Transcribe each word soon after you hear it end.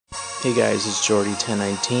Hey guys, it's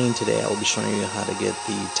Ti83-Plus. Today I will be showing you how to get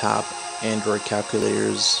the top Android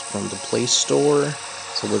calculators from the Play Store.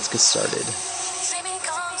 So let's get started.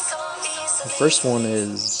 The first one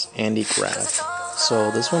is AndyGraph. So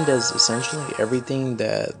this one does essentially everything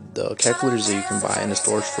that the calculators that you can buy in the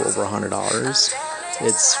stores for over $100.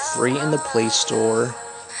 It's free in the Play Store.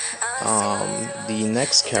 The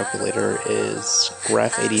next calculator is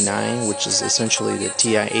Graph89, which is essentially the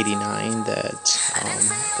Ti89 that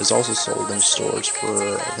is also sold in stores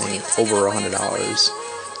for I think over $100.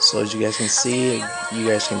 So as you guys can see, you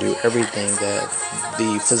guys can do everything that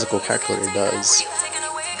the physical calculator does,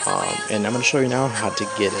 and I'm going to show you now how to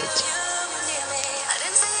get it.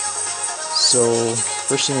 So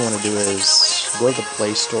first thing you want to do is go to the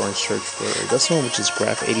Play Store and search for this one, which is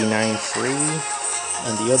Graph89 free.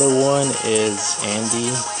 And the other one is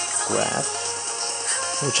AndyGraph,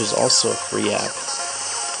 which is also a free app.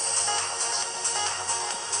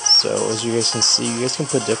 So as you guys can see, you guys can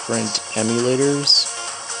put different emulators.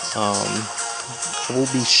 I will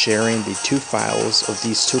be sharing the two files of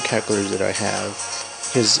these two calculators that I have,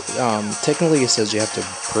 because technically it says you have to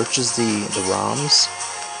purchase the ROMs,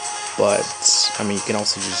 but I mean you can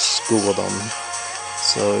also just Google them.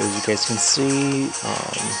 So as you guys can see,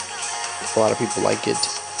 a lot of people like it.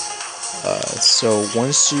 So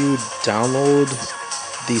once you download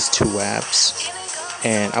these two apps,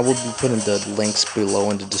 and I will be putting the links below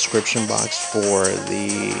in the description box for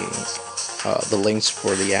the links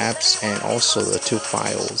for the apps and also the two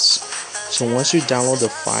files. So once you download the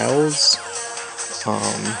files,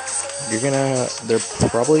 they're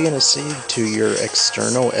probably gonna save to your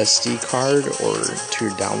external SD card or to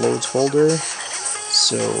your downloads folder.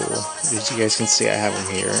 So as you guys can see, I have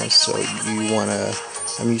them here. So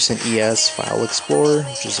I'm using ES File Explorer,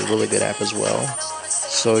 which is a really good app as well.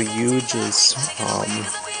 So you just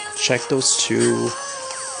check those two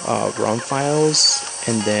ROM files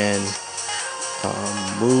and then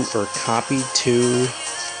move or copy to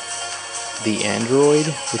the Android,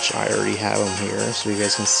 which I already have them here. So you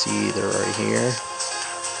guys can see they're right here.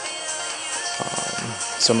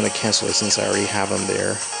 So I'm going to cancel it since I already have them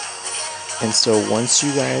there. And so once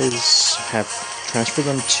you guys have transferred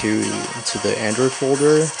them to the Android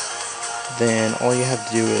folder, then all you have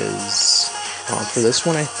to do is, for this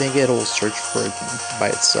one I think it'll search for it by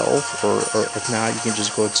itself, or if not, you can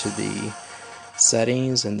just go to the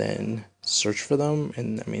settings and then search for them,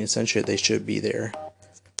 and I mean essentially they should be there.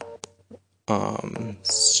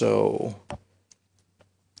 So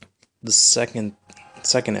the second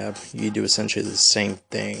app, you do essentially the same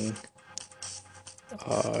thing.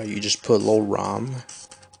 You just put low ROM,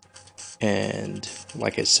 and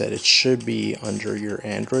like I said, it should be under your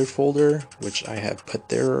Android folder, which I have put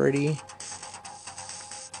there already.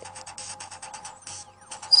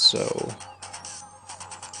 So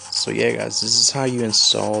yeah guys, this is how you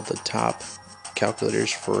install the top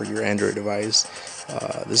calculators for your Android device.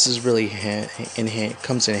 This is really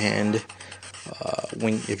comes in hand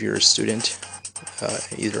if you're a student,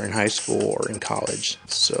 either in high school or in college.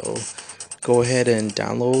 So go ahead and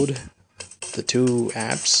download the two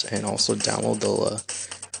apps and also download the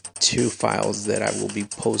two files that I will be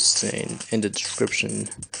posting in the description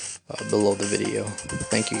below the video.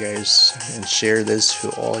 Thank you guys, and share this to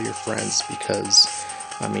all your friends, because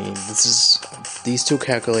I mean these two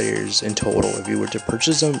calculators in total, if you were to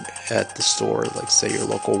purchase them at the store, like say your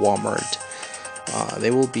local Walmart, they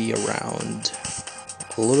will be around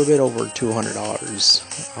a little bit over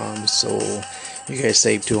 $200. So you guys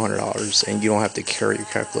save $200, and you don't have to carry your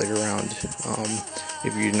calculator around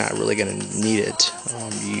if you're not really gonna need it.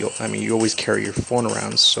 You always carry your phone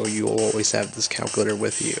around, so you will always have this calculator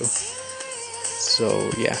with you. So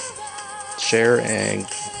yeah, share and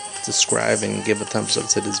subscribe and give a thumbs up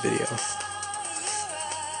to this video.